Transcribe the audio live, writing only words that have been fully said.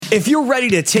If you're ready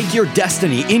to take your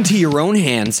destiny into your own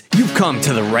hands, you've come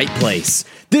to the right place.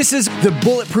 This is The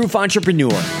Bulletproof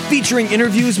Entrepreneur, featuring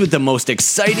interviews with the most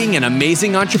exciting and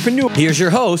amazing entrepreneurs. Here's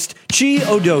your host, Chi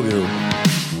Odogu.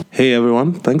 Hey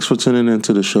everyone, thanks for tuning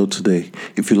into the show today.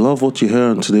 If you love what you hear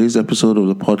on today's episode of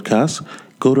the podcast,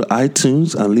 go to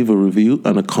iTunes and leave a review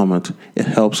and a comment. It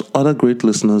helps other great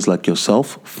listeners like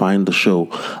yourself find the show.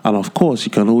 And of course,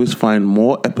 you can always find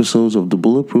more episodes of the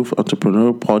Bulletproof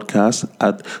Entrepreneur podcast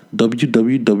at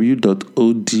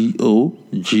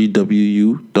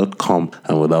www.odogwu.com.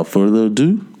 And without further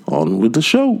ado, on with the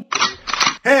show.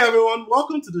 Hey everyone,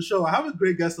 welcome to the show. I have a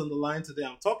great guest on the line today.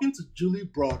 I'm talking to Julie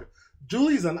Broad.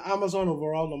 Julie is an Amazon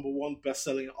overall #1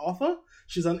 best-selling author.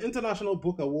 She's an International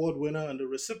Book Award winner and the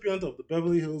recipient of the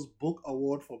Beverly Hills Book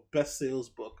Award for Best Sales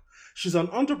Book. She's an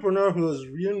entrepreneur who has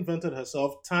reinvented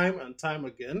herself time and time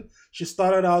again. She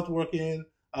started out working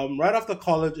right after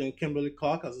college in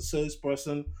Kimberly-Clark as a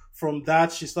salesperson. From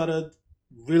that, she started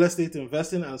real estate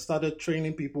investing and started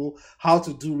training people how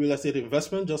to do real estate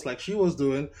investment, just like she was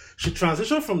doing. She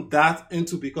transitioned from that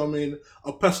into becoming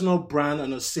a personal brand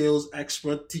and a sales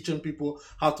expert, teaching people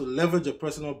how to leverage their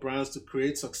personal brands to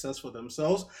create success for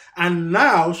themselves. And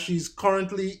now she's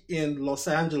currently in Los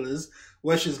Angeles,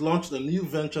 where she's launched a new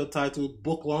venture titled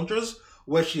Book Launchers,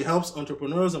 where she helps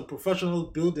entrepreneurs and professionals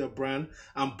build their brand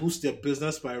and boost their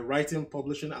business by writing,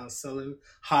 publishing, and selling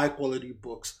high-quality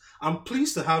books. I'm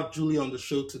pleased to have Julie on the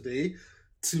show today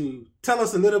to tell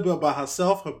us a little bit about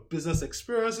herself, her business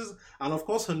experiences, and of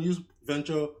course her new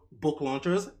venture, Book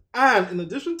Launchers. And in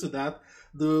addition to that,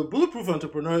 the Bulletproof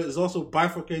Entrepreneur is also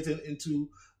bifurcating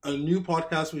into a new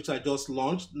podcast which I just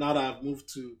launched now that I've moved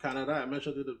to Canada. I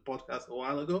mentioned it in the podcast a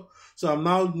while ago. So I'm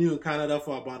now new in Canada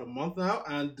for about a month now.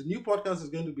 And the new podcast is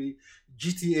going to be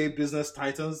GTA Business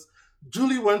Titans.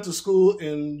 Julie went to school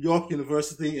in York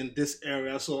University in this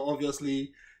area. So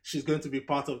obviously she's going to be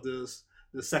part of the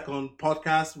second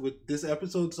podcast with this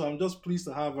episode. So I'm just pleased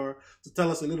to have her to tell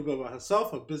us a little bit about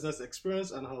herself, her business experience,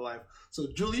 and her life. So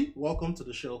Julie, welcome to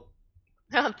the show.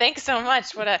 Oh, thanks so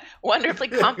much. What a wonderfully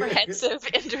comprehensive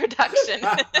introduction.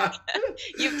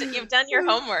 You've done your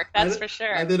homework, that's for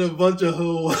sure. I did a bunch of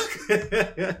homework.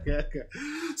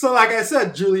 So like I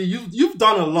said, Julie, you've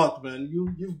done a lot, man.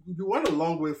 You went a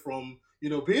long way from,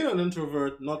 being an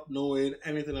introvert, not knowing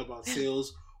anything about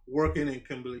sales, working in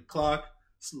Kimberly-Clark,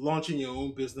 launching your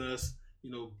own business,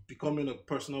 becoming a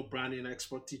personal branding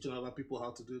expert, teaching other people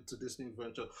how to do to this new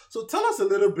venture. So tell us a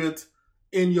little bit,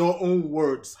 in your own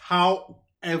words, how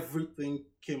everything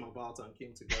came about and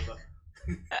came together.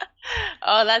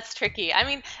 Oh, that's tricky. I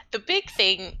mean, the big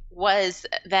thing was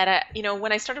that,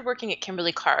 when I started working at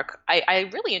Kimberly-Clark, I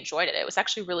really enjoyed it. It was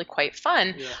actually really quite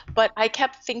fun, but I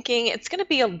kept thinking it's going to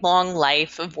be a long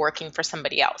life of working for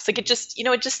somebody else. Like it just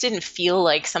didn't feel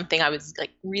like something I was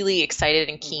like really excited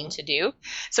and keen to do.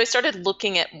 So I started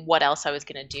looking at what else I was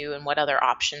going to do and what other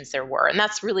options there were. And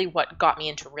that's really what got me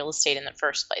into real estate in the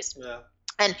first place. Yeah.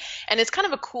 And it's kind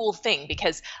of a cool thing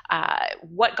because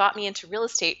what got me into real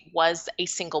estate was a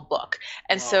single book.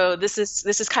 And so this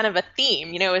is kind of a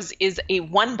theme, is a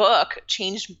one book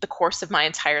changed the course of my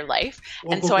entire life.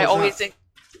 And so I always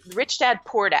Rich Dad,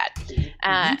 Poor Dad. Me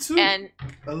too. And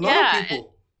a lot of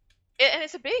people. And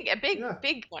it's a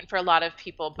big one for a lot of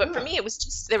people. But for me, it was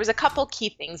just, there was a couple key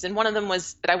things. And one of them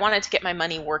was that I wanted to get my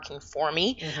money working for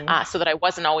me so that I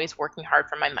wasn't always working hard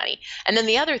for my money. And then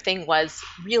the other thing was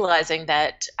realizing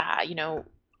that,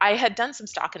 I had done some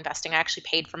stock investing. I actually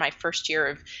paid for my first year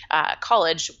of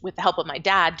college with the help of my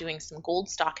dad doing some gold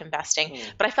stock investing,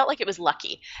 but I felt like it was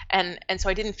lucky. And so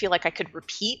I didn't feel like I could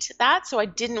repeat that. So I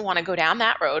didn't want to go down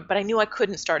that road, but I knew I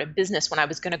couldn't start a business when I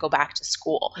was going to go back to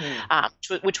school,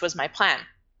 which was my plan.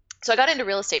 So I got into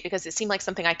real estate because it seemed like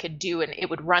something I could do and it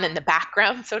would run in the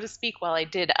background, so to speak, while I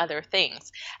did other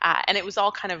things. And it was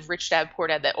all kind of Rich Dad, Poor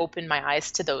Dad that opened my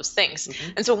eyes to those things.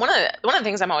 And so one of the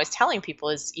things I'm always telling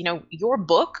people is, your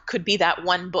book could be that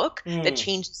one book that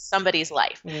changed somebody's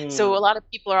life. So a lot of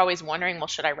people are always wondering, well,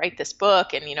 should I write this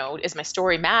book? And, does my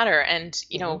story matter? And,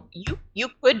 you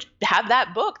could have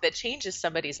that book that changes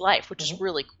somebody's life, which is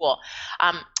really cool.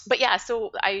 But yeah, so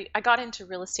I got into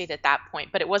real estate at that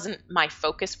point, but it wasn't, my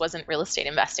focus wasn't real estate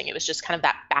investing. It was just kind of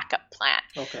that backup plan.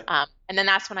 Okay. And then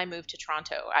that's when I moved to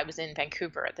Toronto. I was in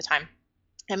Vancouver at the time.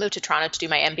 I moved to Toronto to do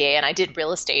my MBA and I did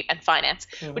real estate and finance,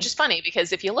 which is funny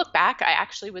because if you look back, I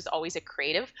actually was always a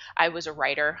creative. I was a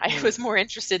writer. I was more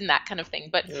interested in that kind of thing.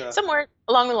 But somewhere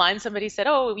along the line, somebody said,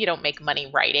 oh, you don't make money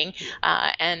writing.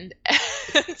 And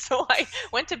so I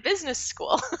went to business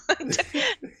school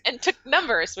and took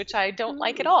numbers, which I don't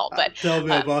like at all. But tell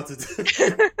me about it.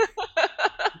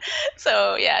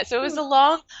 So it was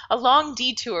a long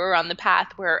detour on the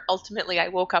path where ultimately I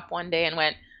woke up one day and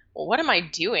went, well, what am I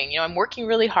doing? I'm working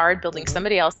really hard building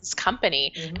somebody else's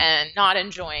company and not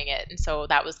enjoying it. And so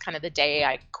that was kind of the day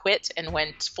I quit and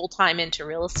went full time into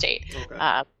real estate.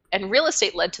 Okay. And real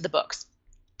estate led to the books.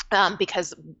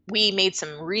 Because we made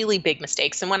some really big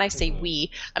mistakes. And when I say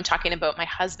we, I'm talking about my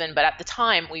husband, but at the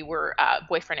time we were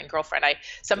boyfriend and girlfriend. I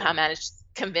somehow managed to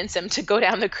convince him to go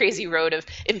down the crazy road of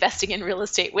investing in real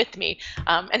estate with me.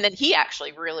 And then he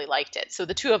actually really liked it. So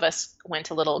the two of us went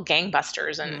a little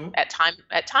gangbusters, and at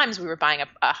times we were buying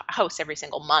a house every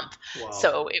single month. Wow.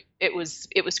 So it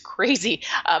was crazy.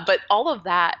 But all of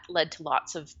that led to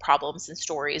lots of problems and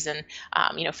stories. And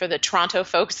for the Toronto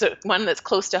folks, the one that's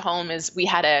close to home is we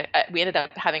ended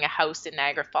up having a house in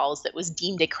Niagara Falls that was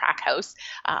deemed a crack house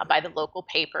by the local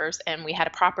papers, and we had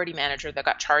a property manager that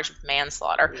got charged with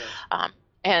manslaughter. Yeah.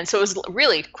 And so it was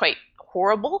really quite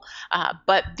horrible.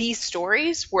 But these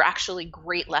stories were actually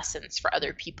great lessons for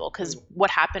other people, because what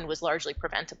happened was largely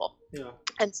preventable. Yeah.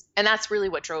 And that's really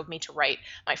what drove me to write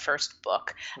my first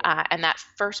book. And that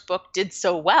first book did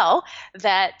so well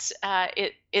that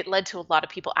it led to a lot of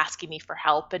people asking me for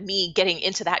help, and me getting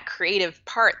into that creative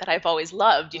part that I've always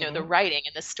loved, the writing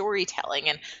and the storytelling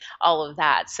and all of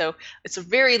that. So it's a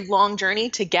very long journey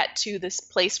to get to this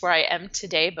place where I am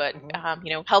today. But,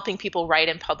 helping people write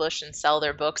and publish and sell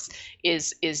their books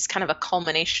is kind of a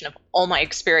culmination of all my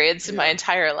experience in my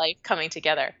entire life coming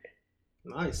together.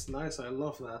 Nice. I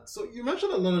love that. So you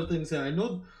mentioned a lot of things here.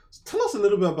 Tell us a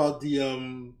little bit about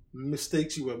the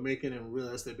mistakes you were making in real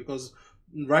estate, because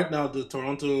right now the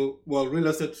Toronto, real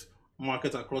estate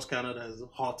market across Canada is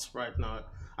hot right now.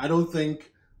 I don't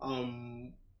think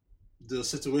the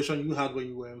situation you had when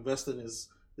you were investing is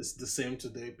the same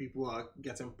today. People are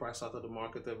getting priced out of the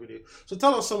market every day. So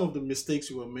tell us some of the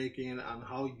mistakes you were making and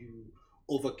how you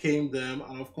overcame them.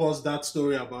 And of course, that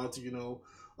story about,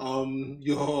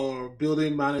 your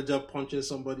building manager punching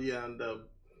somebody and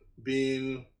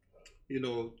being,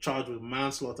 charged with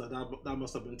manslaughter. That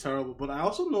must have been terrible. But I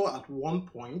also know at one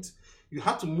point you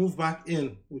had to move back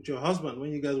in with your husband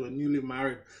when you guys were newly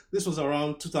married. This was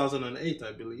around 2008,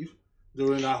 I believe,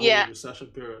 during that whole recession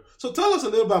period. So tell us a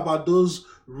little bit about those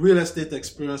real estate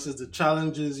experiences, the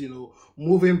challenges,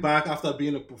 moving back after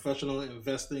being a professional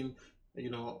investing,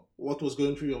 what was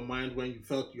going through your mind when you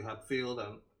felt you had failed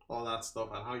and all that stuff,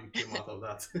 and how you came out of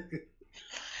that.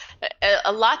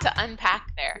 A lot to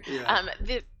unpack there. Yeah.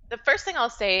 The first thing I'll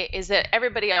say is that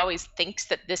everybody always thinks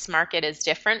that this market is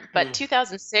different, but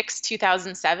 2006,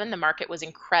 2007, the market was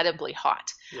incredibly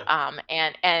hot. Yeah.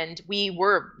 And we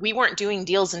weren't doing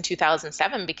deals in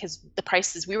 2007 because the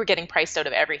prices, we were getting priced out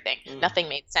of everything. Nothing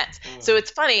made sense. So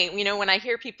it's funny, when I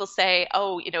hear people say,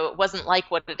 oh, it wasn't like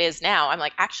what it is now, I'm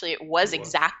like, actually it was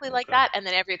exactly like that. And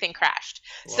then everything crashed.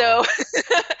 Wow. So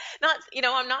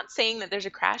I'm not saying that there's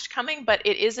a crash coming, but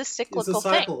it is a cyclical thing. It's a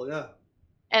cycle, yeah.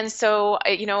 And so,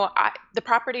 the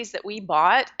properties that we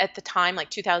bought at the time, like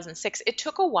 2006, it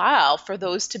took a while for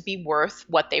those to be worth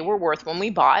what they were worth when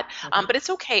we bought. But it's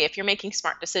okay if you're making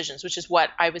smart decisions, which is what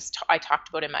I talked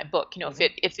about in my book.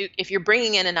 If you're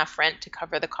bringing in enough rent to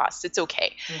cover the costs, it's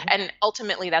okay. And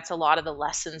ultimately, that's a lot of the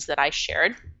lessons that I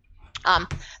shared.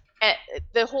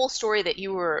 The whole story that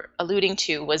you were alluding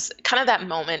to was kind of that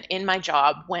moment in my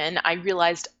job when I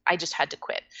realized I just had to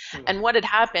quit. And what had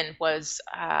happened was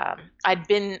I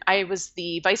was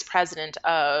the vice president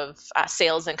of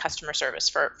sales and customer service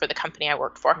for the company I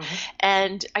worked for.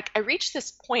 And I reached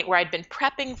this point where I'd been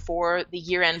prepping for the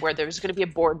year end where there was going to be a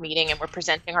board meeting and we're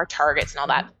presenting our targets and all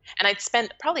that. And I'd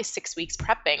spent probably 6 weeks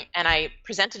prepping, and I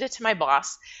presented it to my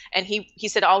boss, and he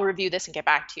said, I'll review this and get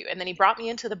back to you. And then he brought me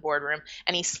into the boardroom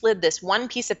and he slid this one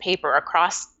piece of paper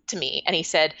across to me, and he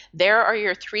said, there are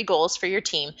your 3 goals for your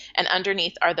team, and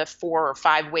underneath are the 4 or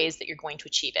 5 ways that you're going to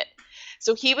achieve it.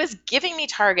 So he was giving me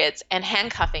targets and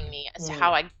handcuffing me as to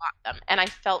how I got them, and I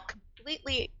felt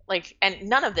completely and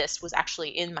none of this was actually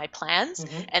in my plans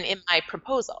and in my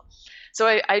proposal. So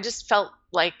I just felt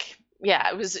like,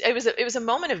 it was a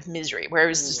moment of misery where it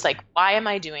was just like, why am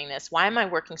I doing this? Why am I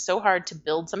working so hard to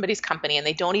build somebody's company and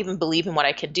they don't even believe in what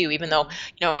I could do, even though,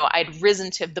 I'd risen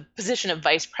to the position of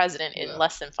vice president in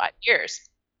less than 5 years.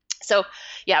 So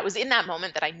it was in that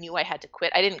moment that I knew I had to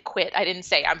quit. I didn't quit. I didn't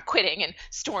say I'm quitting and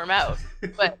storm out,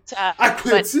 but I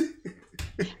quit.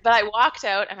 But I walked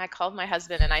out and I called my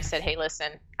husband and I said, hey,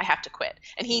 listen, I have to quit.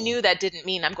 And he knew that didn't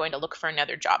mean I'm going to look for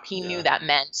another job. He knew that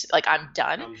meant I'm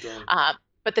done.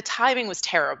 But the timing was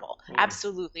terrible,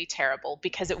 absolutely terrible,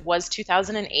 because it was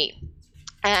 2008.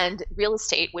 And real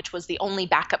estate, which was the only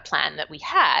backup plan that we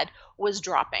had, was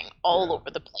dropping all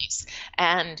over the place.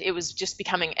 And it was just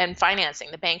becoming, and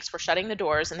financing, the banks were shutting the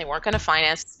doors and they weren't going to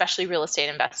finance, especially real estate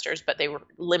investors, but they were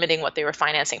limiting what they were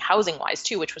financing housing wise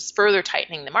too, which was further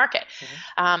tightening the market.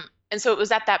 And so it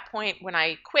was at that point when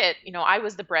I quit, I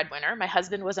was the breadwinner. My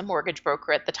husband was a mortgage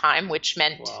broker at the time, which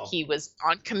meant he was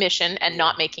on commission and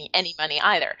not making any money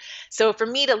either. So for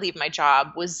me to leave my job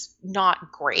was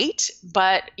not great,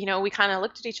 but, we kind of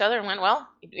looked at each other and went, well,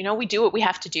 we do what we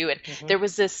have to do. And there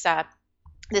was this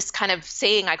kind of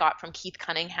saying I got from Keith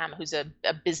Cunningham, who's a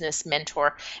business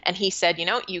mentor. And he said,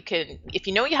 if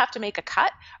you have to make a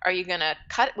cut, are you going to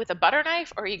cut with a butter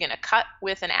knife or are you going to cut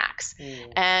with an axe?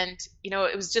 And,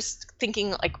 it was just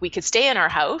thinking like we could stay in our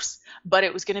house, but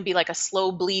it was going to be like a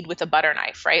slow bleed with a butter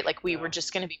knife, right? Like we were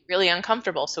just going to be really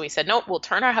uncomfortable. So we said, no, we'll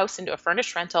turn our house into a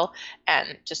furnished rental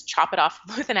and just chop it off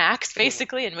with an axe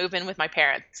basically and move in with my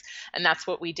parents. And that's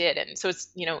what we did. And so it's,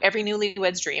 every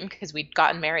newlywed's dream, because we'd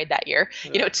gotten married that year,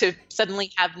 to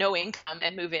suddenly have no income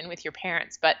and move in with your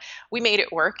parents. But we made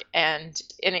it work. And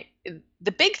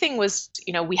the big thing was,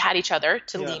 we had each other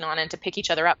to lean on and to pick each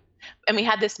other up. And we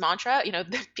had this mantra, I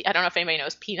don't know if anybody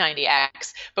knows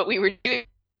P90X, but we were doing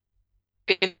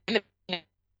the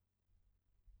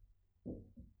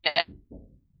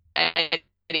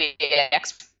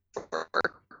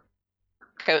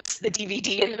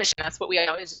DVD in the machine. That's what we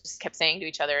always just kept saying to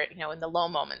each other, in the low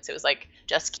moments. It was like,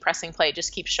 just keep pressing play,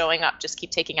 just keep showing up, just keep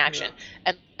taking action.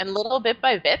 And little bit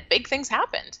by bit, big things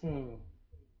happened.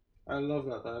 I love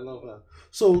that.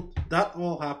 So that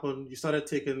all happened. You started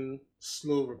taking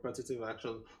slow, repetitive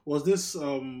action. Was this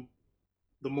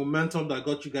the momentum that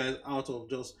got you guys out of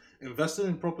just investing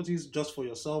in properties just for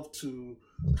yourself to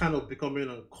kind of becoming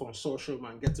a consortium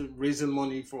and raising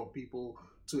money for people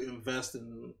to invest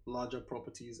in larger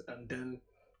properties? And then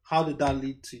how did that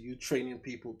lead to you training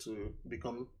people to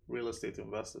become real estate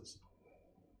investors?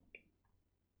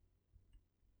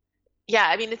 Yeah,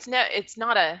 I mean, it's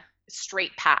not a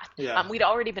straight path. We'd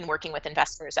already been working with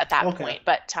investors at that point,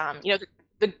 but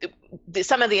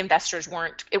some of the investors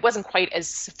it wasn't quite as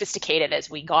sophisticated as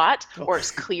we got or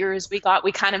as clear as we got.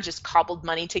 We kind of just cobbled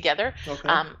money together.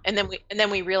 And then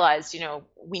we realized,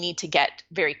 we need to get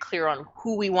very clear on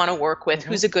who we want to work with,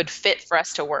 who's a good fit for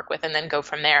us to work with, and then go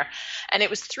from there. And it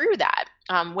was through that,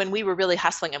 when we were really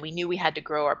hustling and we knew we had to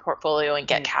grow our portfolio and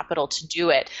get capital to do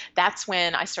it, that's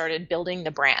when I started building the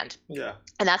brand.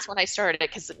 And that's when I started,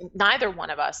 because neither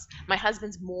one of us, my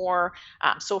husband's more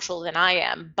social than I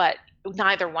am, but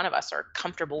neither one of us are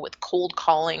comfortable with cold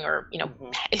calling or,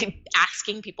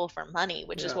 asking people for money,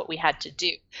 which is what we had to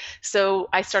do. So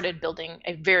I started building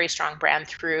a very strong brand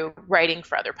through writing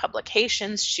for other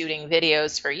publications, shooting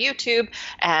videos for YouTube,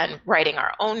 and writing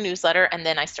our own newsletter. And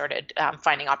then I started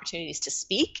finding opportunities to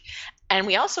speak. And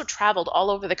we also traveled all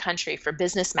over the country for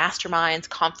business masterminds,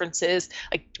 conferences.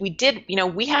 Like we did, we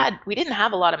didn't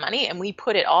have a lot of money, and we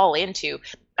put it all into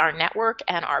our network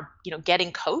and our,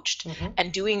 getting coached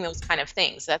and doing those kind of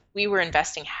things. That we were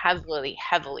investing heavily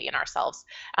in ourselves.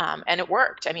 And it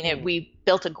worked. I mean, we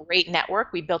built a great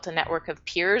network. We built a network of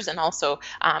peers and also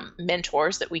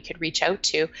mentors that we could reach out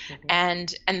to.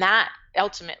 And that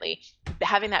ultimately,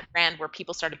 having that brand where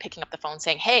people started picking up the phone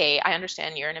saying, hey, I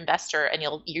understand you're an investor and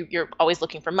you're always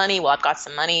looking for money. Well, I've got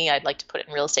some money. I'd like to put it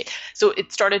in real estate. So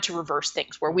it started to reverse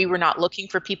things where we were not looking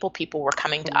for people were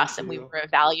coming to us and we were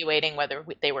evaluating whether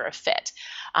they were a fit.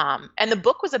 And the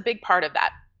book was a big part of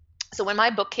that. So when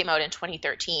my book came out in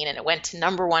 2013 and it went to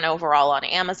 #1 overall on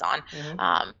Amazon,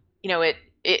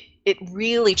 it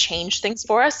really changed things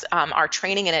for us. Our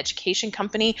training and education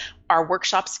company, our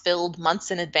workshops filled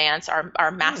months in advance.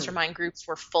 Our mastermind groups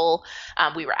were full.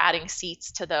 We were adding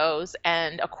seats to those.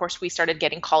 And of course, we started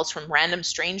getting calls from random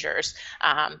strangers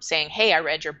saying, hey, I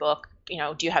read your book.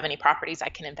 Do you have any properties I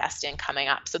can invest in coming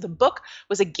up? So the book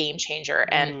was a game changer.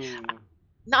 And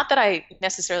not that I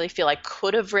necessarily feel I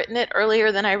could have written it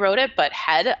earlier than I wrote it, but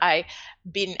had I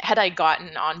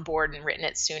gotten on board and written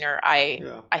it sooner,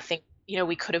 I think,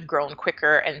 we could have grown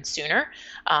quicker and sooner.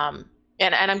 And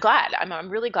I'm glad. I'm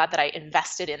really glad that I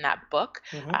invested in that book.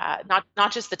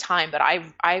 Not just the time, but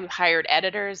I hired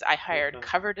editors. I hired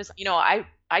cover design.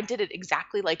 I did it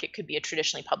exactly like it could be a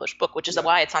traditionally published book, which is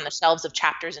why it's on the shelves of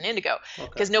Chapters and Indigo,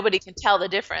 because nobody can tell the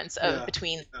difference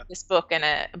between this book and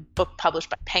a book published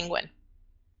by Penguin.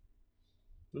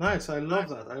 Nice. I love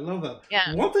that.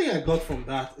 Yeah. One thing I got from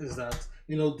that is that,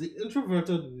 the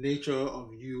introverted nature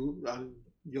of you and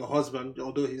your husband,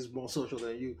 although he's more social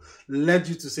than you, led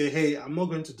you to say, hey, I'm not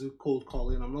going to do cold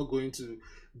calling. I'm not going to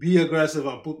be aggressive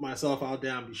and put myself out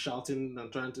there and be shouting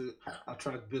and trying to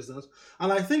attract business.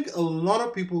 And I think a lot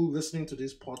of people listening to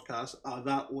this podcast are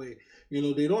that way.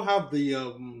 They don't have the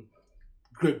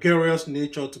gregarious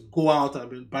nature to go out and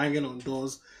be banging on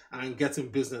doors and getting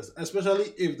business,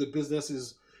 especially if the business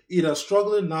is either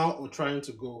struggling now or trying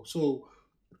to go. So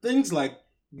things like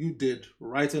you did,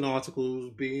 writing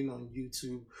articles, being on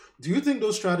YouTube, do you think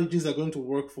those strategies are going to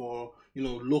work for,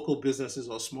 local businesses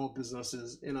or small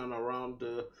businesses in and around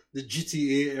the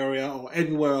GTA area or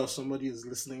anywhere else somebody is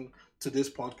listening to this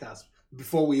podcast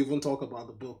before we even talk about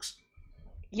the books?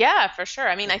 Yeah, for sure.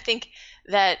 I mean, I think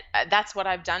that that's what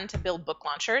I've done to build book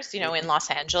launchers, in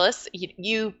Los Angeles.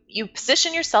 You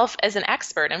position yourself as an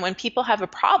expert, and when people have a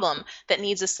problem that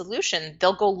needs a solution,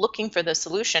 they'll go looking for the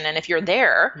solution. And if you're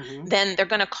there, then they're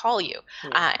going to call you.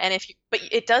 But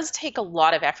it does take a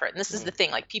lot of effort. And this is the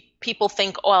thing, like people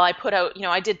think, oh, well, I put out,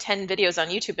 I did 10 videos on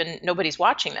YouTube and nobody's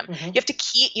watching them. You have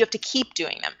to keep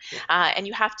doing them. And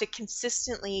you have to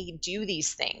consistently do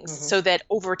these things so that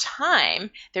over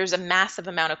time, there's a massive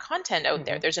amount of content out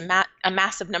there. There's a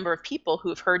massive number of people who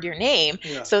have heard your name,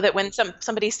 so that when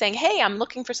somebody's saying, hey, I'm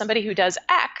looking for somebody who does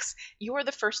X, you're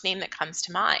the first name that comes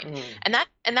to mind. And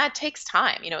that takes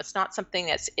time. It's not something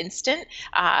that's instant.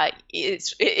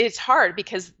 It's hard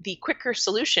because the quicker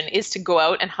solution is to go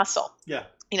out and hustle.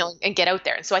 And get out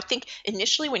there. And so I think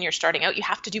initially when you're starting out, you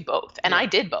have to do both. And I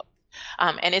did both.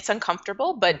 And it's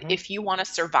uncomfortable, but if you want to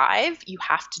survive, you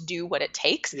have to do what it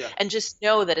takes. And just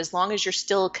know that as long as you're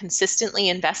still consistently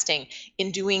investing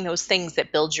in doing those things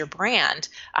that build your brand,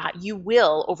 you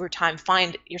will over time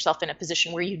find yourself in a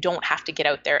position where you don't have to get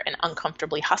out there and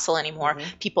uncomfortably hustle anymore.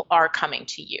 People are coming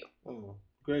to you.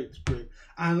 Great.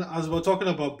 And as we're talking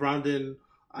about branding,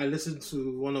 I listened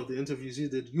to one of the interviews you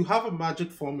did. You have a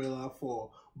magic formula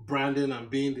for branding and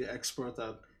being the expert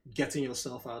at getting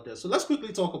yourself out there. So let's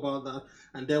quickly talk about that,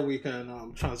 and then we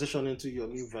can transition into your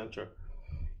new venture.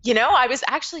 I was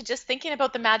actually just thinking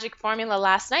about the magic formula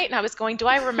last night, and I was going, do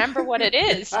I remember what it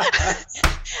is?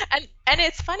 and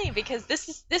it's funny because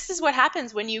this is what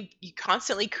happens when you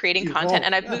constantly creating content,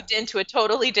 and I've moved into a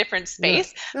totally different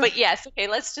space. But yes, okay,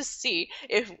 let's just see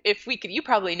if we could. You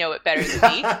probably know it better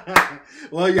than me.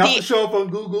 Well, you have to show up on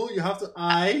Google. You have to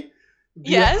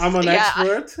I'm an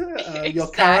expert. Exactly.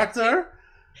 Your character.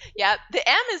 Yeah, the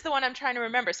M is the one I'm trying to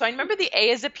remember. So I remember the A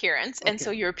is appearance. And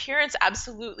so your appearance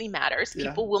absolutely matters.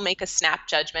 People will make a snap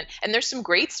judgment. And there's some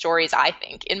great stories, I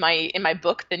think, in my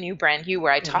book, The New Brand You,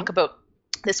 where I talk about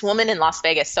this woman in Las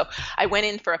Vegas. So I went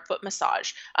in for a foot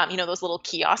massage, those little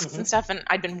kiosks and stuff. And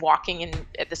I'd been walking in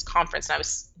at this conference, and I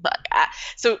was,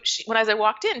 as I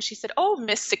walked in, she said, "Oh,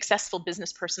 Miss Successful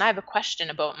Business Person, I have a question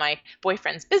about my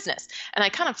boyfriend's business." And I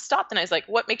kind of stopped, and I was like,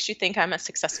 "What makes you think I'm a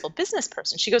successful business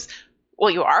person?" She goes, "Well,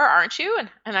 you are, aren't you?"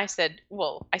 And I said,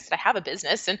 I have a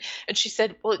business. And she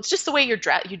said, "Well, it's just the way you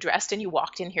dressed and you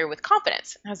walked in here with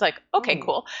confidence." And I was like, okay,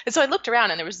 cool. And so I looked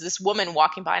around, and there was this woman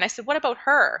walking by, and I said, "What about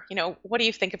her? What do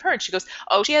you think of her?" And she goes,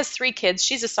 "Oh, she has 3 kids.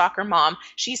 She's a soccer mom.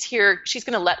 She's here. She's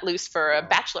going to let loose for a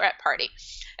bachelorette party."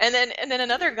 And then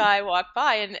another guy walked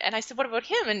by, and I said, "What about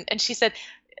him?" And she said,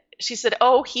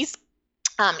 "Oh, he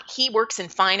works in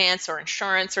finance or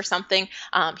insurance or something.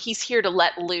 He's here to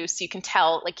let loose. You can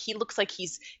tell, like, he looks like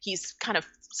he's kind of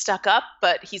stuck up,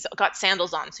 but he's got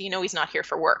sandals on, so he's not here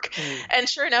for work." And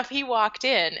sure enough, he walked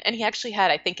in, and he actually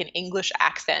had, I think, an English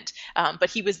accent, but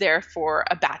he was there for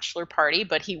a bachelor party,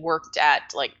 but he worked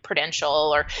at like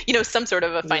Prudential or some sort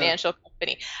of a financial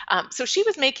company. So she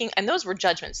was making, and those were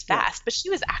judgments fast, but she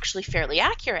was actually fairly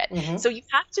accurate. So you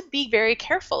have to be very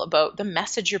careful about the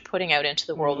message you're putting out into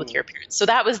the world with your appearance. So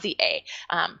that was the A.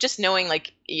 Just knowing,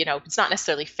 like, it's not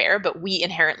necessarily fair, but we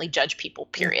inherently judge people,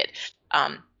 period.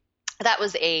 That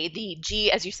was A. The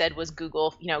G, as you said, was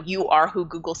Google. You are who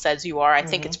Google says you are. I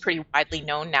think it's pretty widely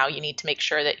known now. You need to make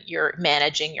sure that you're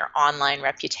managing your online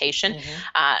reputation.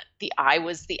 The I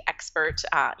was the expert.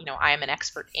 I am an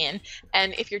expert in.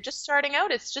 And if you're just starting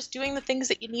out, it's just doing the things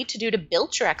that you need to do to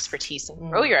build your expertise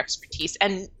and grow your expertise,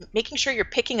 and making sure you're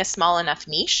picking a small enough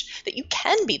niche that you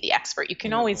can be the expert. You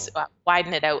can always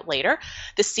widen it out later.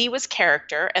 The C was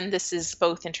character, and this is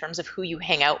both in terms of who you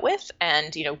hang out with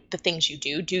and the things you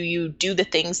do. Do you do the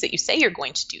things that you say you're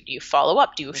going to do? Do you follow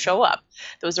up? Do you show up?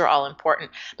 Those are all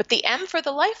important. But the M, for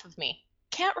the life of me,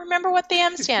 can't remember what the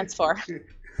M stands for.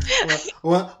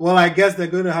 well, I guess they're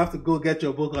going to have to go get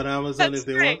your book on Amazon if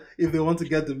they want to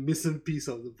get the missing piece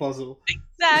of the puzzle.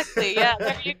 Exactly. Yeah,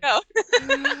 there you go.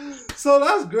 So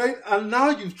that's great. And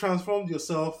now you've transformed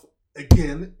yourself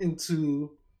again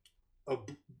into a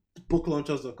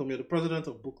booklaunchers.com. You're the president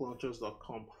of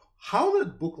booklaunchers.com. How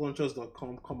did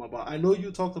booklaunchers.com come about? I know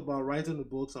you talked about writing the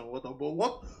books and whatnot, but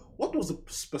what was the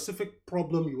specific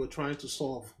problem you were trying to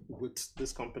solve with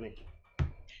this company?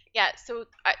 Yeah, so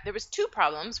there was two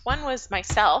problems. One was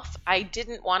myself. I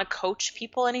didn't want to coach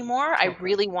people anymore. I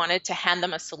really wanted to hand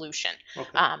them a solution.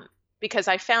 Because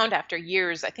I found after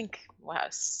years, I think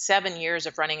 7 years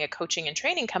of running a coaching and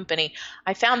training company,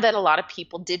 I found that a lot of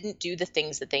people didn't do the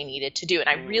things that they needed to do. And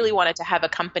I really wanted to have a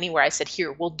company where I said,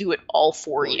 here, we'll do it all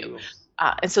for you.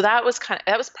 And so that was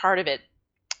part of it.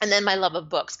 And then my love of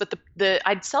books, but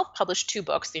I'd self-published 2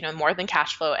 books, More Than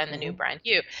Cash Flow and The New Brand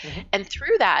You. And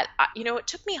through that, it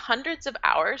took me hundreds of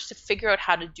hours to figure out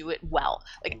how to do it well.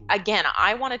 Again,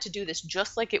 I wanted to do this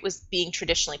just like it was being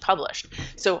traditionally published.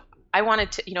 So I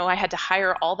wanted to, I had to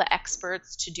hire all the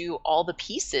experts to do all the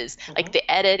pieces, like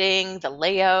the editing, the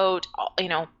layout,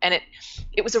 and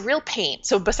it was a real pain.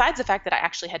 So besides the fact that I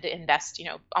actually had to invest,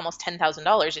 almost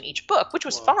 $10,000 in each book, which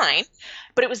was fine,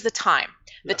 but it was the time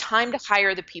to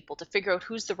hire the people, to figure out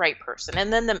who's the right person,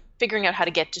 and then figuring out how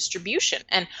to get distribution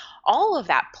and all of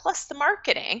that, plus the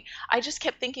marketing. I just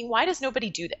kept thinking, why does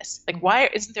nobody do this? Why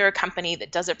isn't there a company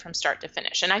that does it from start to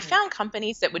finish? And I found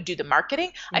companies that would do the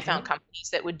marketing. I found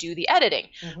companies that would do the editing,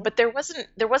 but there wasn't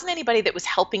anybody that was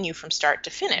helping you from start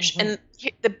to finish. And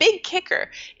the big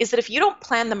kicker is that if you don't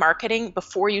plan the marketing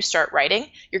before you start writing,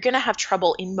 you're going to have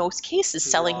trouble in most cases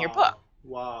selling your book.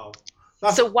 Wow.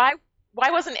 So why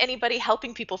wasn't anybody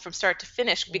helping people from start to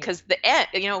finish? Because the end,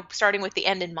 starting with the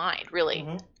end in mind, really.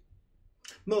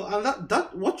 No, and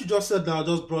that what you just said now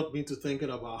just brought me to thinking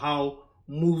about how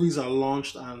movies are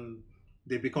launched and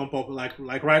they become popular.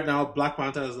 Like right now, Black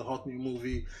Panther is a hot new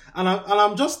movie, and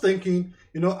I'm just thinking,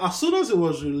 as soon as it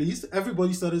was released,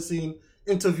 everybody started seeing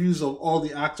interviews of all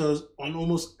the actors on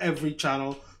almost every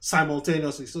channel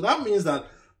simultaneously. So that means that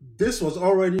this was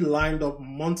already lined up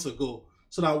months ago.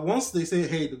 So that once they say,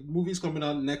 hey, the movie's coming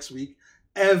out next week,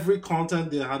 every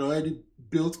content they had already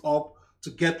built up to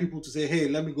get people to say, hey,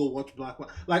 let me go watch Black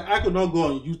Panther. I could not go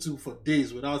on YouTube for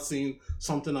days without seeing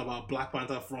something about Black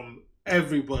Panther from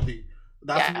everybody.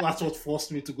 That's what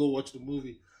forced me to go watch the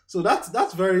movie. So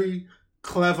that's very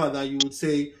clever that you would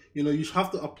say, you have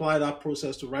to apply that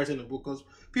process to writing a book, because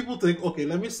people think, okay,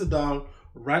 let me sit down,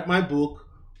 write my book.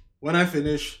 When I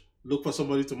finish, look for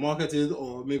somebody to market it,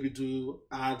 or maybe do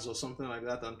ads or something like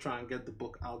that and try and get the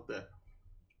book out there.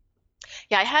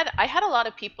 Yeah, I had a lot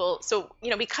of people. So,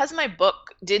 because my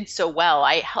book did so well,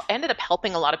 I ended up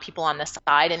helping a lot of people on the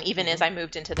side. And even as I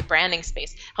moved into the branding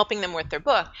space, helping them with their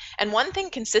book. And one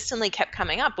thing consistently kept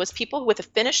coming up was people with a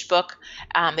finished book,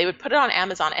 they would put it on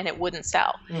Amazon and it wouldn't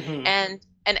sell.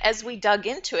 And as we dug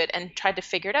into it and tried to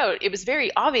figure it out, it was very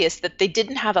obvious that they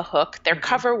didn't have a hook. Their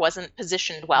cover wasn't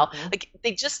positioned well.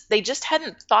 They just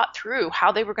hadn't thought through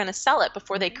how they were going to sell it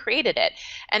before they created it.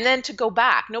 And then to go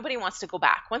back, nobody wants to go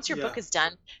back. Once your book is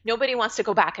done, nobody wants to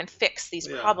go back and fix these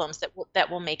problems that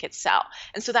will make it sell.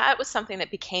 And so that was something that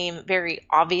became very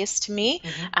obvious to me,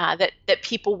 that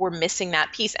people were missing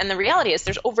that piece. And the reality is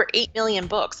there's over 8 million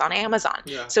books on Amazon.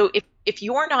 So if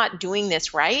you're not doing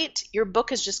this right, your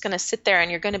book is just going to sit there and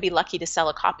you're going to be lucky to sell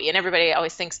a copy. And everybody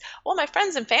always thinks, well, my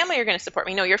friends and family are going to support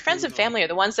me. No, your friends and family are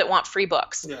the ones that want free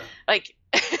books.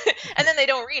 And then they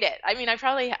don't read it. I mean, I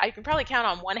can probably count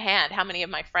on one hand how many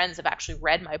of my friends have actually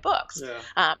read my books.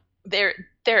 They're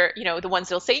the ones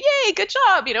that'll say, yay, good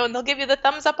job, and they'll give you the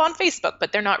thumbs up on Facebook,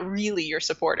 but they're not really your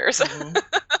supporters.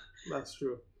 That's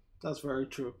true. That's very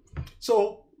true.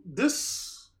 So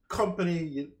this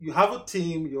company, you have a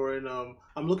team, you're in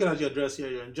I'm looking at your address here,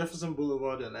 you're in Jefferson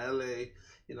Boulevard in LA,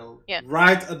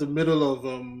 right at the middle of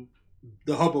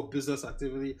the hub of business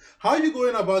activity. How are you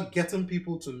going about getting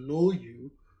people to know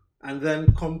you and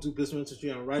then come do business with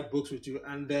you and write books with you?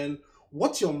 And then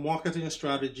what's your marketing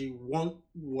strategy?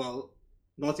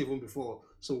 Not even before.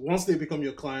 So once they become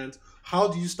your client, how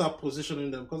do you start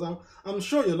positioning them? Because I'm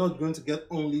sure you're not going to get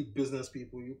only business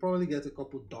people. You probably get a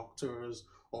couple doctors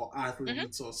or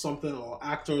athletes or something, or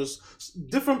actors.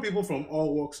 Different people from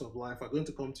all walks of life are going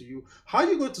to come to you. How are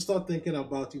you going to start thinking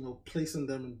about, placing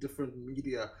them in different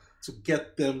media to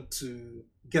get them to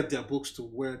get their books to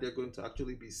where they're going to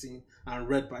actually be seen and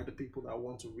read by the people that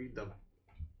want to read them?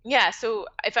 Yeah. So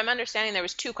if I'm understanding, there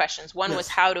was 2 questions. One was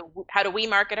how do we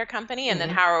market our company, and then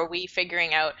how are we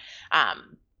figuring out, how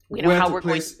we're going to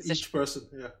position each person.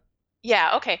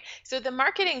 Yeah. Okay. So the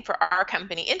marketing for our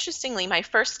company, interestingly, my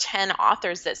first 10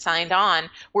 authors that signed on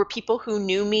were people who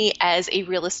knew me as a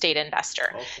real estate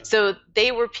investor. So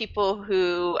they were people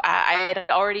who I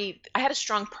had a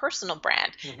strong personal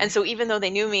brand. And so even though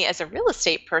they knew me as a real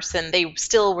estate person, they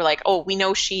still were like, oh, we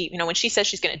know when she says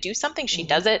she's going to do something, she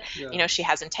does it. She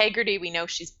has integrity. We know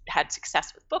she's had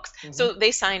success with books. So they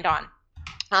signed on.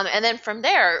 And then from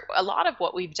there, a lot of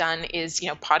what we've done is,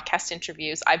 podcast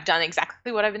interviews. I've done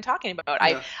exactly what I've been talking about.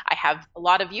 Yeah. I have a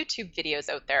lot of YouTube videos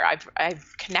out there.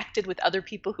 I've connected with other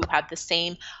people who have the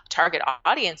same target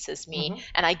audience as me,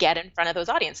 and I get in front of those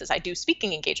audiences. I do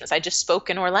speaking engagements. I just spoke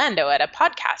in Orlando at a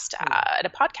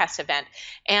podcast event,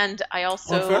 and I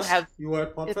also have. You were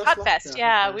at Podfest? Podfest,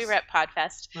 yeah, we were at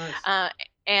Podfest. Nice.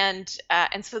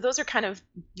 And so those are kind of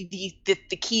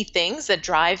the key things that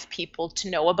drive people to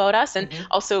know about us. And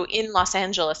also in Los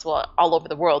Angeles, well, all over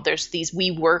the world, there's these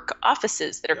WeWork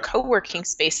offices that are co-working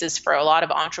spaces for a lot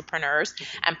of entrepreneurs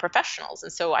and professionals.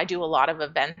 And so I do a lot of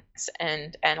events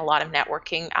and a lot of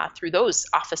networking through those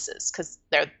offices because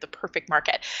they're the perfect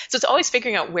market. So it's always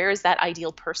figuring out where is that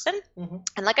ideal person.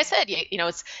 And like I said,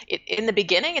 in the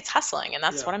beginning, it's hustling. And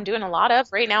that's what I'm doing a lot of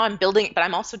right now. I'm building, but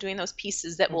I'm also doing those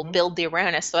pieces that will build the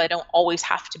awareness. So I don't always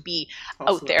have to be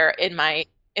out there in my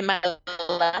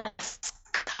last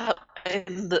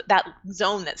in that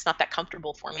zone that's not that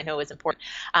comfortable for me. I know is important.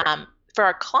 For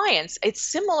our clients, it's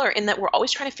similar in that we're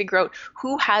always trying to figure out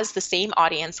who has the same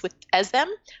audience as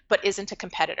them, but isn't a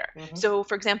competitor. So,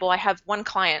 for example, I have one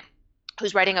client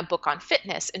who's writing a book on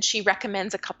fitness, and she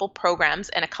recommends a couple programs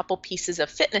and a couple pieces of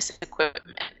fitness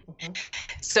equipment.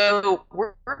 So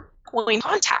we're going to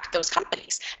contact those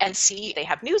companies and see if they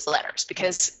have newsletters,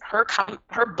 because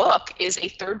her book is a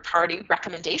third-party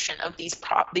recommendation of these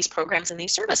programs and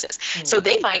these services. So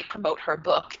they might promote her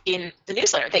book in the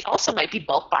newsletter. They also might be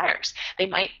bulk buyers. They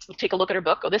might take a look at her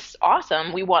book, go, this is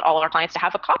awesome, we want all our clients to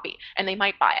have a copy, and they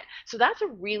might buy it. So that's a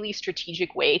really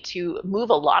strategic way to move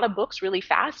a lot of books really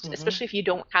fast, especially if you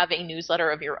don't have a newsletter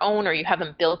of your own or you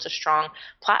haven't built a strong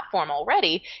platform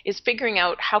already, is figuring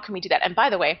out how can we do that. And by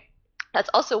the way, that's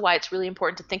also why it's really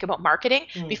important to think about marketing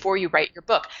before you write your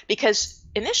book, because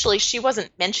initially she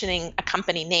wasn't mentioning a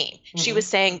company name. She was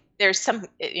saying there's some,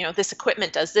 this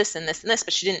equipment does this and this and this,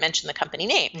 but she didn't mention the company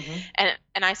name.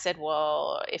 And I said,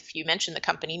 well, if you mention the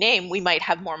company name, we might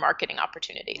have more marketing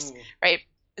opportunities, right?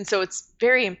 And so it's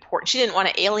very important. She didn't want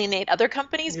to alienate other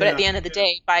companies, but at the end of the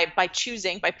day, by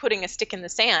putting a stick in the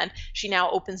sand, she now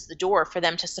opens the door for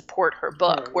them to support her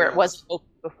book where it wasn't open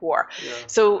before.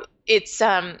 So it's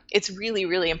really,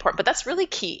 really important, but that's really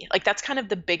key. Like that's kind of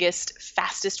the biggest,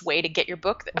 fastest way to get your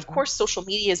book. Of course, social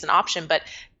media is an option, but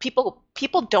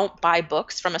people don't buy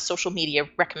books from a social media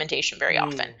recommendation very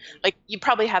often. Like you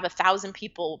probably have 1,000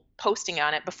 people posting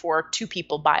on it before 2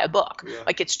 people buy a book.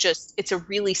 Like it's a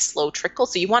really slow trickle.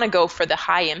 So you want to go for the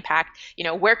high impact,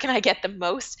 where can I get the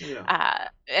most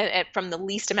and from the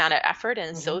least amount of effort? And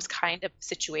it's those kind of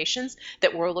situations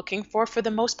that we're looking for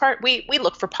the most part. We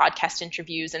look for podcast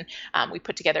interviews and we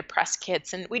put together press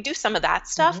kits and we do some of that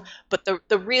stuff. But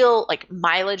the real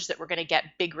mileage that we're going to get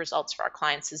big results for our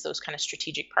clients is those kind of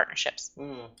strategic partnerships.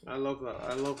 I love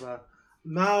that.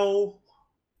 Now,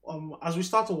 as we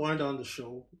start to wind down the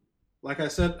show, like I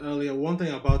said earlier, one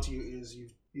thing about you is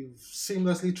you've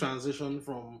seamlessly transitioned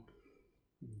from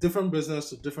different business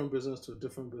to different business to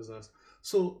different business.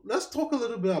 So let's talk a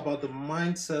little bit about the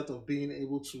mindset of being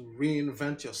able to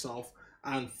reinvent yourself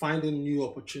and finding new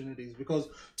opportunities. Because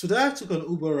today I took an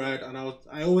Uber ride and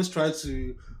I always try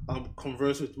to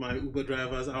converse with my Uber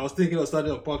drivers. I was thinking of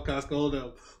starting a podcast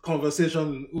called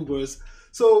Conversation in Ubers.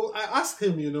 So I asked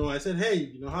him, I said,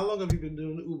 hey, how long have you been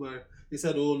doing Uber? He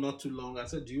said, oh, not too long. I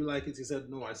said, do you like it? He said,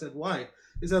 no. I said, why?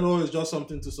 He said, oh, it's just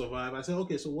something to survive. I said,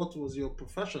 okay, so what was your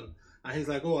profession? And he's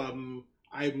like, oh,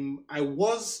 I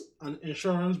was an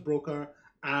insurance broker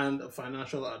and a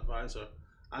financial advisor.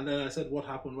 And then I said, what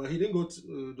happened? Well, he didn't go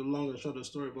to the long and short of the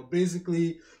story, but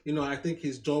basically, I think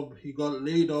his job, he got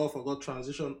laid off or got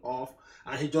transitioned off,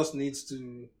 and he just needs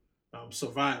to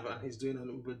survive, and he's doing an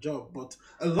Uber job. But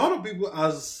a lot of people,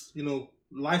 as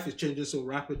life is changing so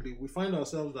rapidly, we find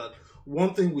ourselves that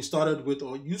one thing we started with,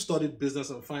 or you studied business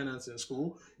and finance in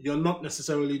school, you're not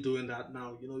necessarily doing that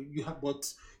now.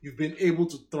 But you've been able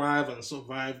to thrive and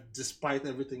survive despite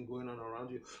everything going on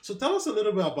around you. So tell us a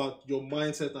little bit about your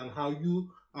mindset and how you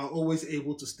are always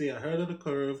able to stay ahead of the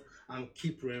curve and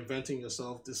keep reinventing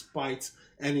yourself despite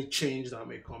any change that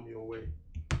may come your way.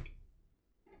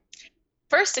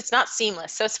 First, it's not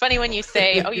seamless. So it's funny when you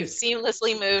say, oh, you've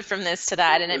seamlessly moved from this to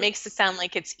that, and it makes it sound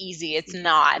like it's easy. It's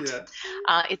not.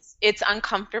 It's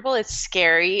uncomfortable. It's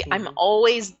scary. I'm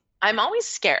always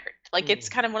scared. Like it's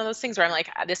kind of one of those things where I'm like,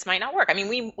 this might not work. I mean,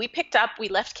 we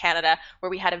left Canada where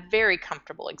we had a very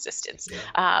comfortable existence.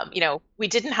 We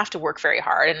didn't have to work very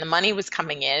hard and the money was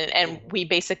coming in, and we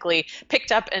basically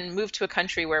picked up and moved to a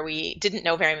country where we didn't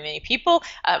know very many people.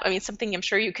 Something I'm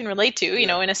sure you can relate to,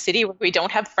 in a city where we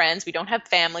don't have friends, we don't have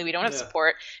family, we don't have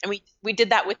support, and we we did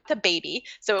that with the baby.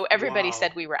 So everybody Wow.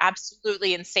 said we were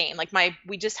absolutely insane. Like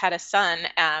we just had a son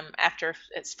after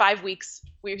it's 5 weeks.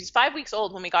 We was 5 weeks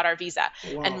old when we got our visa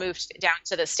Wow. and moved down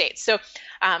to the States. So,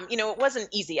 it wasn't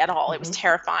easy at all. It was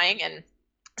terrifying. And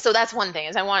so that's one thing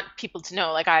is I want people to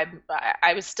know, like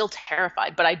I was still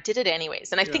terrified, but I did it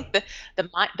anyways. And I think the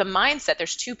mindset,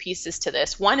 there's two pieces to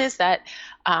this. One is that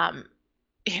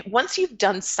once you've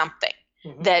done something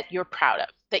that you're proud of,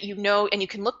 that you know, and you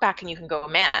can look back and you can go,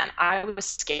 man, I was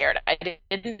scared. I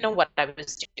didn't know what I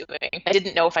was doing. I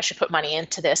didn't know if I should put money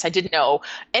into this. I didn't know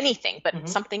anything, but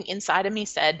something inside of me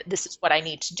said, this is what I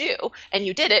need to do. And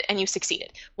you did it and you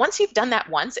succeeded. Once you've done that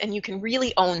once and you can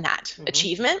really own that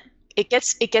achievement, it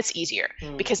gets easier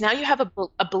because now you have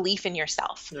a belief in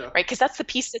yourself, right? Because that's the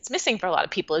piece that's missing for a lot of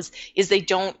people is they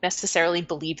don't necessarily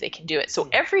believe they can do it. So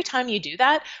every time you do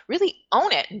that, really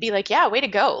own it and be like, yeah, way to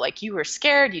go. Like you were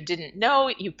scared, you didn't know,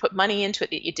 you put money into it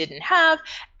that you didn't have,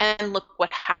 and look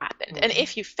what happened. And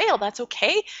if you fail, that's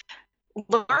okay.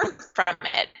 Learn from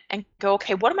it and go,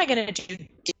 okay, what am I going to do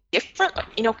differently?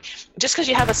 Just because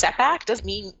you have a setback doesn't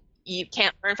mean you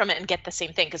can't learn from it and get the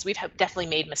same thing, because we've definitely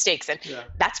made mistakes. And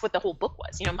that's what the whole book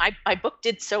was. My book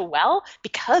did so well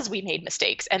because we made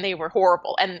mistakes and they were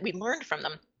horrible and we learned from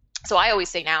them. So I always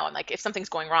say now, I'm like, if something's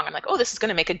going wrong, I'm like, oh, this is going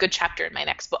to make a good chapter in my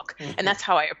next book. And that's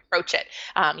how I approach it.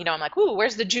 I'm like, ooh,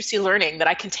 where's the juicy learning that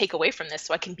I can take away from this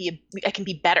so I can be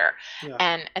better.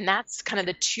 And that's kind of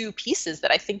the two pieces that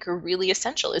I think are really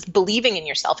essential, is believing in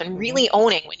yourself and really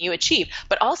owning when you achieve,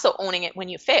 but also owning it when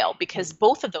you fail, because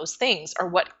both of those things are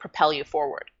what propel you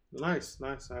forward. Nice.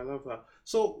 I love that.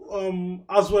 So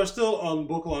as we're still on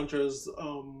book launches,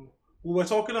 we were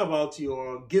talking about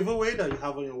your giveaway that you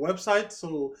have on your website.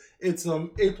 So it's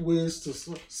 8 ways to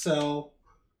sell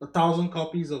 1,000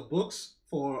 copies of books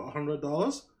for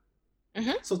 $100.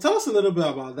 So tell us a little bit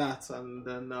about that, and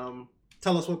then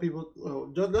tell us what people.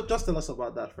 Just tell us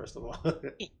about that first of all.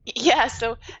 Yeah.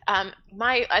 So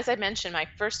as I mentioned, my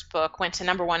first book went to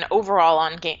 #1 overall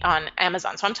on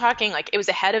Amazon. So I'm talking like it was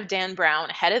ahead of Dan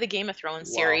Brown, ahead of the Game of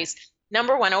Thrones series.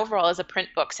 #1 overall is a print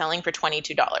book selling for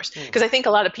 $22. Because I think a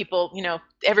lot of people,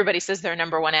 everybody says they're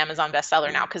 #1 Amazon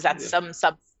bestseller now, because that's some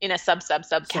sub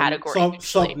category.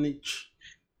 Sub niche.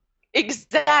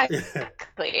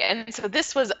 Exactly. And so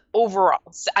this was overall.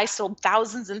 I sold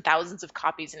thousands and thousands of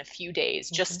copies in a few days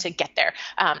just to get there.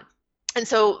 And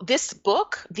so this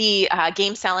book, the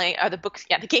game selling, or the book,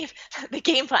 the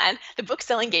game plan, the book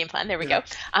selling game plan, there we go,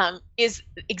 is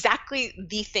exactly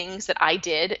the things that I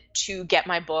did to get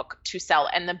my book to sell.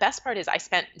 And the best part is I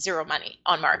spent zero money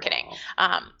on marketing.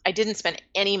 Wow. I didn't spend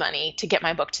any money to get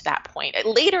my book to that point.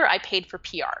 Later, I paid for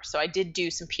PR. So I did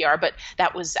do some PR, but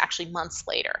that was actually months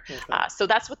later. Okay. So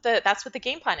that's what the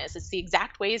game plan is. It's the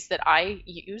exact ways that I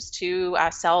use to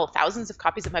sell thousands of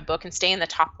copies of my book and stay in the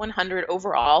top 100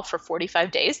 overall for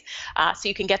 45 days. So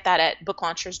you can get that at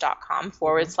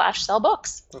booklaunchers.com/sell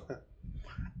books. Okay.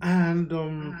 And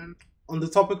on the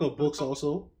topic of books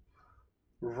also,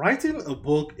 writing a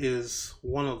book is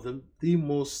one of the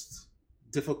most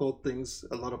difficult things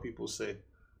a lot of people say.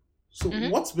 So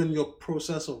what's been your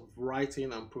process of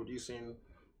writing and producing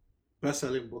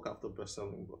best-selling book after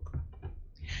best-selling book?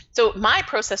 So my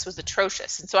process was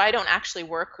atrocious. And so I don't actually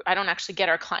get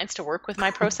our clients to work with my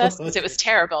process because it was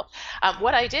terrible.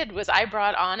 What I did was I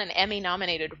brought on an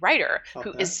Emmy-nominated writer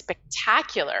who is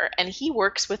spectacular, and he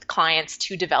works with clients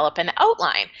to develop an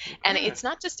outline. And it's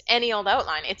not just any old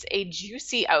outline. It's a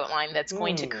juicy outline that's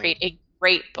going to create a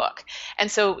great book.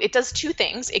 And so it does two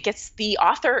things. It gets the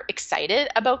author excited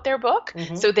about their book.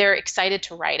 So they're excited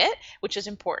to write it, which is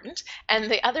important. And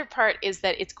the other part is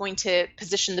that it's going to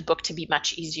position the book to be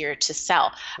much easier to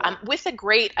sell. With a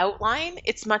great outline,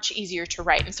 it's much easier to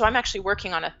write. And so I'm actually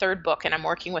working on a third book, and I'm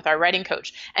working with our writing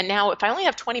coach. And now if I only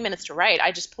have 20 minutes to write,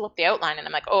 I just pull up the outline and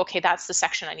I'm like, oh, okay, that's the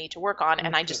section I need to work on.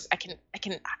 And I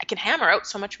can hammer out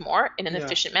so much more in an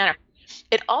efficient manner.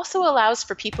 It also allows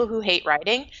for people who hate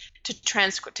writing to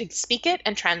speak it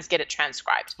and get it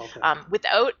transcribed.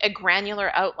 Without a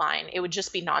granular outline, it would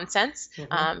just be nonsense.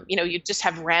 You'd just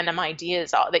have random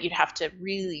ideas that you'd have to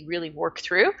really, really work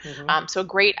through. So a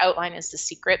great outline is the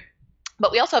secret.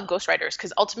 But we also have ghostwriters,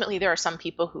 because ultimately there are some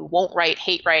people who won't write,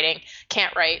 hate writing,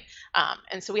 can't write.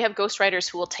 And so we have ghostwriters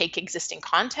who will take existing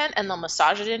content and they'll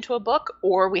massage it into a book,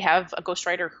 or we have a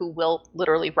ghostwriter who will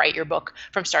literally write your book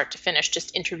from start to finish,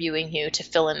 just interviewing you to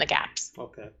fill in the gaps.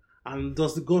 Okay. And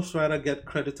does the ghostwriter get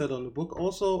credited on the book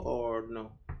also, or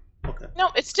no? Okay. No,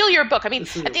 it's still your book. I mean,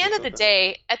 at the end of the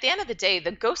day,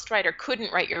 the ghostwriter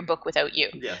couldn't write your book without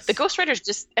you. Yes. The ghostwriter's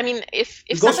just, I mean, if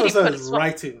the somebody ghostwriter is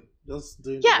writing Just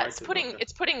doing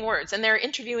it's putting words, and they're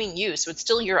interviewing you, so it's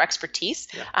still your expertise.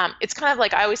 It's kind of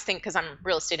like, I always think, because I'm a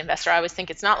real estate investor, I always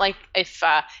think it's not like if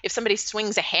somebody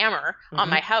swings a hammer on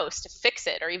my house to fix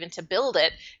it or even to build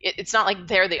it, it's not like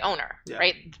they're the owner,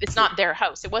 right? It's not their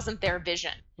house. It wasn't their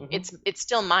vision. It's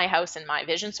still my house and my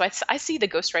vision. So I see the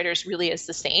ghostwriters really as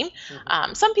the same.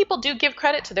 Some people do give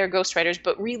credit to their ghostwriters,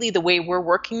 but really the way we're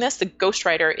working this, the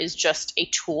ghostwriter is just a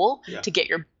tool to get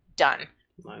your done.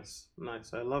 Nice.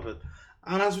 I love it.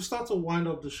 And as we start to wind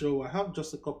up the show, I have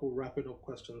just a couple wrapping up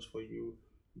questions for you,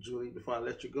 Julie, before I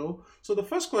let you go. So the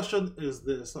first question is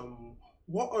this: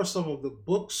 what are some of the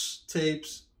books,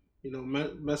 tapes,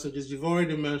 messages you've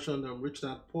already mentioned? Rich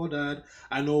Dad Poor Dad.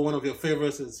 I know one of your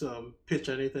favorites is Pitch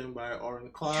Anything by Oren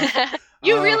Klaff.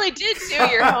 You really did do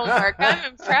your homework.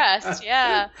 I'm impressed.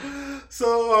 Yeah.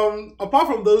 So apart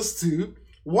from those two,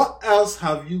 what else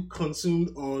have you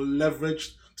consumed or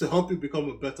leveraged to help you become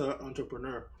a better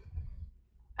entrepreneur?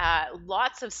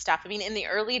 Lots of stuff. I mean, in the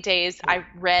early days, I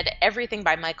read everything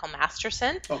by Michael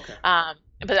Masterson. Okay.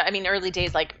 But I mean, early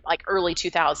days, like early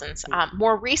 2000s.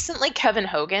 More recently, Kevin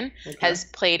Hogan has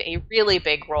played a really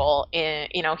big role in,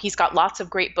 he's got lots of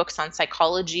great books on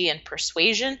psychology and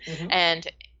persuasion. And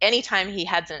anytime he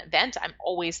has an event, I'm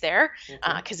always there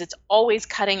because it's always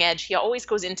cutting edge. He always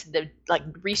goes into the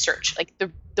research, like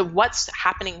the what's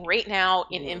happening right now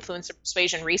in influence and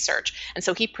persuasion research. And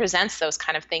so he presents those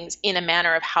kind of things in a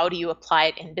manner of how do you apply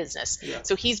it in business.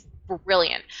 So he's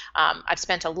brilliant. I've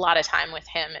spent a lot of time with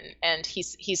him, and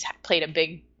he's played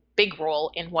a big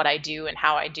role in what I do and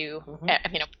how I do,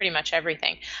 pretty much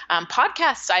everything.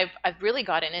 Podcasts, I've really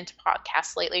gotten into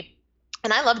podcasts lately.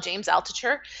 And I love James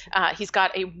Altucher. He's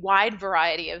got a wide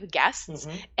variety of guests,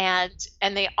 and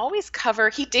they always cover.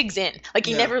 He digs in,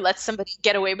 he never lets somebody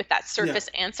get away with that surface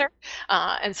answer.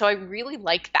 And so I really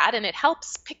like that, and it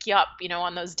helps pick you up,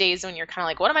 on those days when you're kind of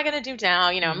like, what am I going to do now?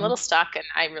 I'm a little stuck, and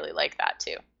I really like that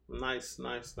too. Nice.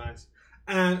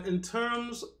 And in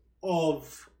terms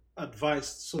of advice,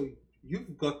 so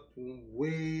you've got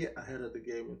way ahead of the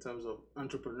game in terms of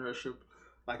entrepreneurship.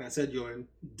 Like I said, you're in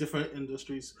different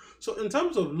industries. So in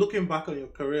terms of looking back on your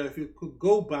career, if you could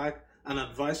go back and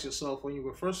advise yourself when you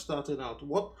were first starting out,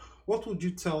 what would you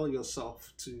tell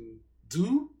yourself to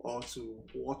do or to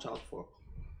watch out for?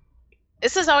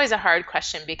 This is always a hard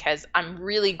question because I'm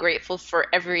really grateful for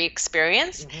every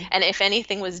experience. And if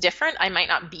anything was different, I might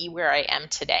not be where I am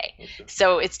today.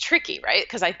 So it's tricky, right?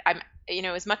 Because I'm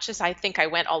as much as I think I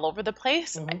went all over the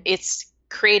place, it's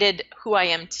created who I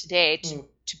am today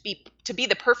to be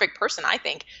the perfect person, I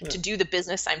think, to do the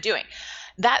business I'm doing.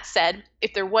 That said,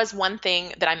 if there was one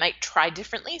thing that I might try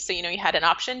differently, so you had an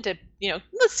option to,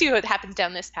 let's see what happens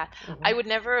down this path. I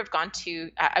wouldn't have gone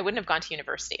to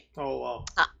university. Oh wow.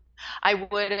 I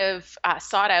would have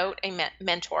sought out a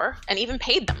mentor and even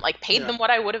paid them what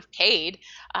I would have paid.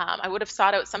 I would have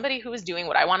sought out somebody who was doing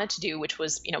what I wanted to do, which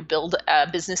was, build a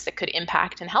business that could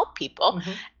impact and help people.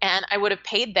 And I would have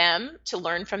paid them to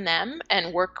learn from them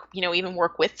and work, even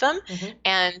work with them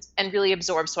and really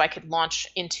absorb so I could launch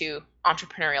into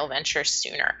entrepreneurial ventures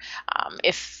sooner,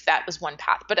 if that was one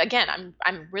path. But again,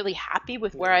 I'm really happy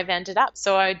with where I've ended up.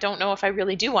 So I don't know if I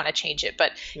really do want to change it.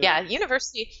 But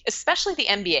university, especially the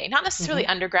MBA, not necessarily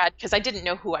undergrad, because I didn't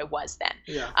know who I was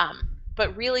then.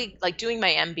 But really, doing my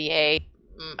MBA,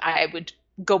 I would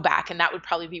go back, and that would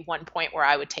probably be one point where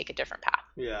I would take a different path.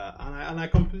 Yeah, and I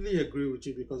completely agree with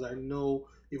you, because I know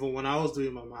even when I was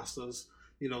doing my master's,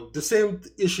 the same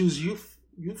issues you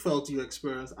felt you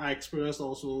experienced, I experienced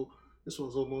also. This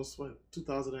was almost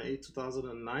 2008,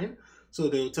 2009. So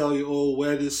they will tell you, oh,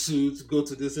 wear this suit, go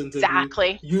to this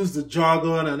interview, use the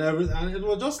jargon and everything. And it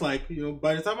was just like,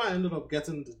 by the time I ended up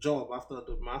getting the job after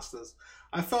the master's,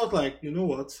 I felt like, you know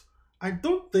what? I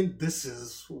don't think this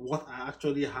is what I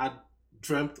actually had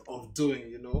dreamt of doing,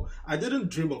 I didn't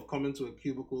dream of coming to a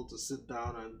cubicle to sit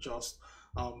down and just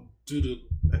do the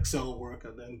Excel work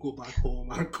and then go back home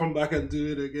and come back and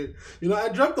do it again. I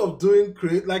dreamt of doing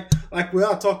like we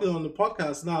are talking on the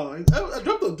podcast now. I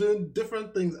dreamt of doing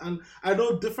different things, and I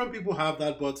know different people have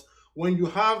that, but when you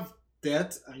have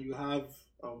debt and you have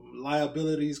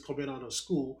liabilities coming out of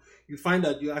school, you find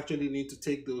that you actually need to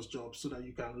take those jobs so that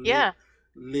you can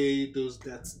lay those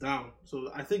debts down.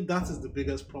 So I think that is the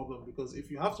biggest problem, because if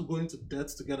you have to go into debt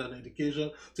to get an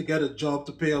education, to get a job,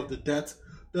 to pay off the debt,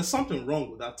 there's something wrong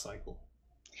with that cycle.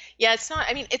 Yeah, it's not.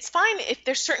 I mean, it's fine if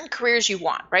there's certain careers you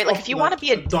want, right? Like if you want to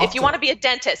be a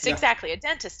dentist, exactly, a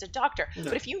dentist, a doctor. Yeah.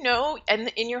 But if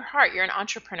and in your heart you're an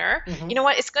entrepreneur, you know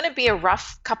what? It's going to be a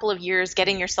rough couple of years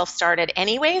getting yourself started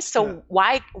anyway. So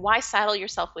why saddle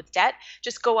yourself with debt?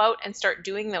 Just go out and start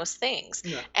doing those things.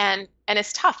 Yeah. And and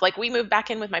it's tough. Like, we moved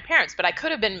back in with my parents, but I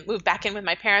could have been moved back in with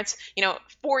my parents,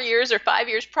 4 years or 5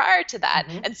 years prior to that,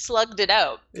 and slugged it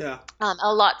out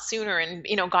a lot sooner, and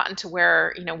gotten to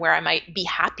where where I might be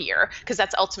happier, because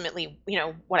that's ultimately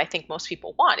what I think most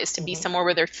people want, is to be somewhere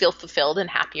where they feel fulfilled and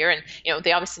happier, and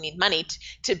they obviously need money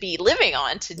to be living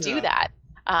on to do that.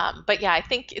 But yeah, I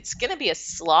think it's going to be a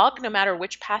slog no matter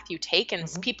which path you take. And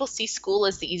people see school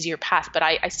as the easier path, but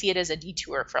I see it as a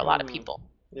detour for a lot of people.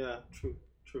 Yeah, true.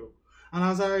 And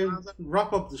as I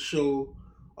wrap up the show,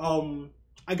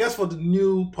 I guess for the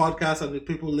new podcast and the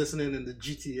people listening in the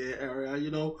GTA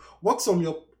area, what's some of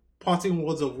your parting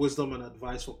words of wisdom and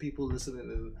advice for people listening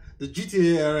in the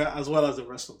GTA area as well as the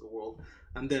rest of the world?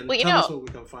 And then tell us where we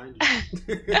can find you.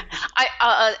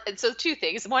 So two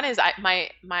things. One is my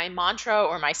mantra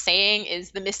or my saying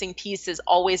is the missing piece is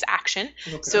always action.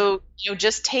 Okay. So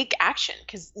just take action,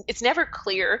 because it's never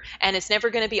clear and it's never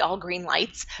going to be all green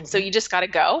lights. So you just got to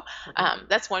go.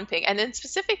 That's one thing. And then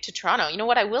specific to Toronto,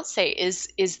 what I will say is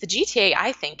the GTA,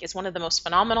 I think, is one of the most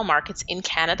phenomenal markets in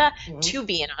Canada to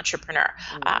be an entrepreneur.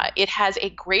 It has a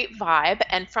great vibe,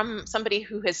 and from somebody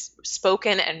who has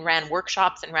spoken and ran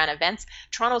workshops and ran events,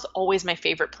 Toronto's always my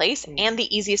favorite place and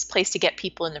the easiest place to get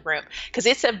people in the room, because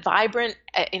it's a vibrant,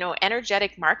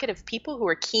 energetic market of people who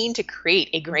are keen to create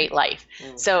a great life.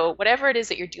 So whatever it is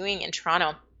that you're doing in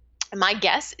Toronto, my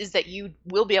guess is that you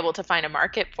will be able to find a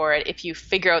market for it if you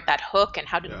figure out that hook and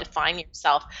how to define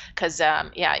yourself. Because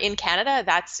in Canada,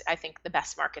 that's, I think, the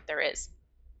best market there is.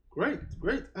 Great.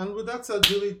 And with that said,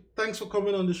 Julie, thanks for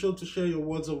coming on the show to share your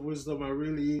words of wisdom. I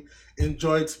really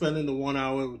enjoyed spending the 1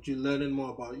 hour with you, learning more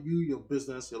about you, your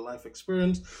business, your life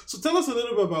experience. So tell us a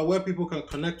little bit about where people can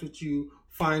connect with you,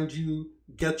 find you,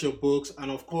 get your books, and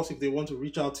of course, if they want to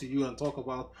reach out to you and talk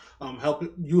about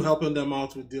helping them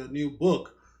out with their new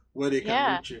book, where they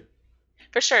can reach you.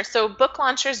 For sure. So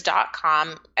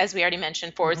booklaunchers.com, as we already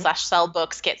mentioned, /sell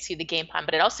books gets you the game plan,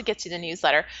 but it also gets you the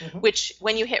newsletter, which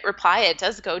when you hit reply, it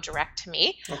does go direct to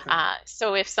me. Okay.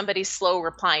 So if somebody's slow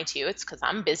replying to you, it's because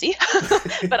I'm busy,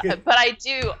 but I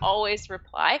do always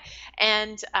reply.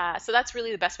 And so that's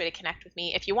really the best way to connect with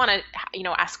me. If you want to,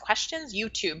 ask questions,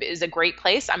 YouTube is a great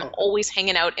place. I'm always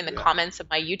hanging out in the comments of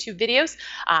my YouTube videos.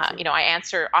 I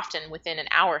answer often within an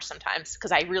hour sometimes,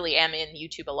 because I really am in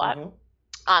YouTube a lot.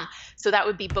 So that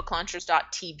would be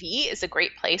booklaunchers.tv is a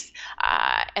great place.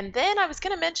 And then I was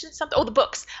going to mention something. Oh, the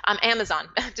books. Amazon.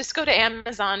 Just go to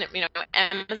Amazon,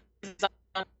 Amazon.ca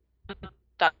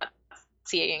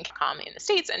in the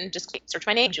States, and just search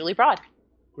my name, Julie Broad.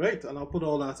 Great. And I'll put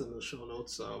all that in the show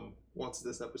notes once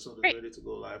this episode is ready to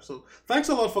go live. So thanks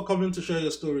a lot for coming to share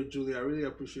your story, Julie. I really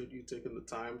appreciate you taking the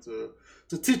time to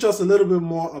teach us a little bit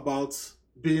more about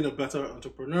being a better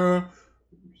entrepreneur,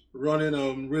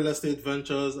 running real estate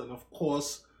ventures, and of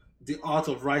course the art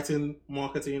of writing,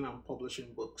 marketing, and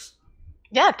publishing books.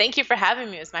 Yeah, thank you for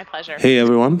having me. It was my pleasure. Hey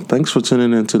everyone, thanks for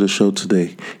tuning into the show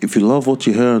today. If you love what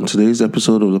you hear on today's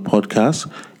episode of the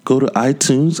podcast, go to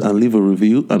iTunes and leave a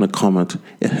review and a comment.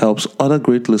 It helps other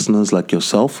great listeners like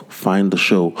yourself find the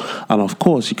show. And of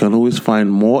course, you can always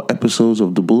find more episodes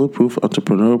of the Bulletproof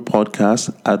Entrepreneur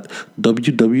Podcast at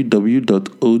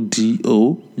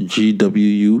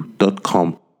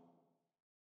www.odogwu.com.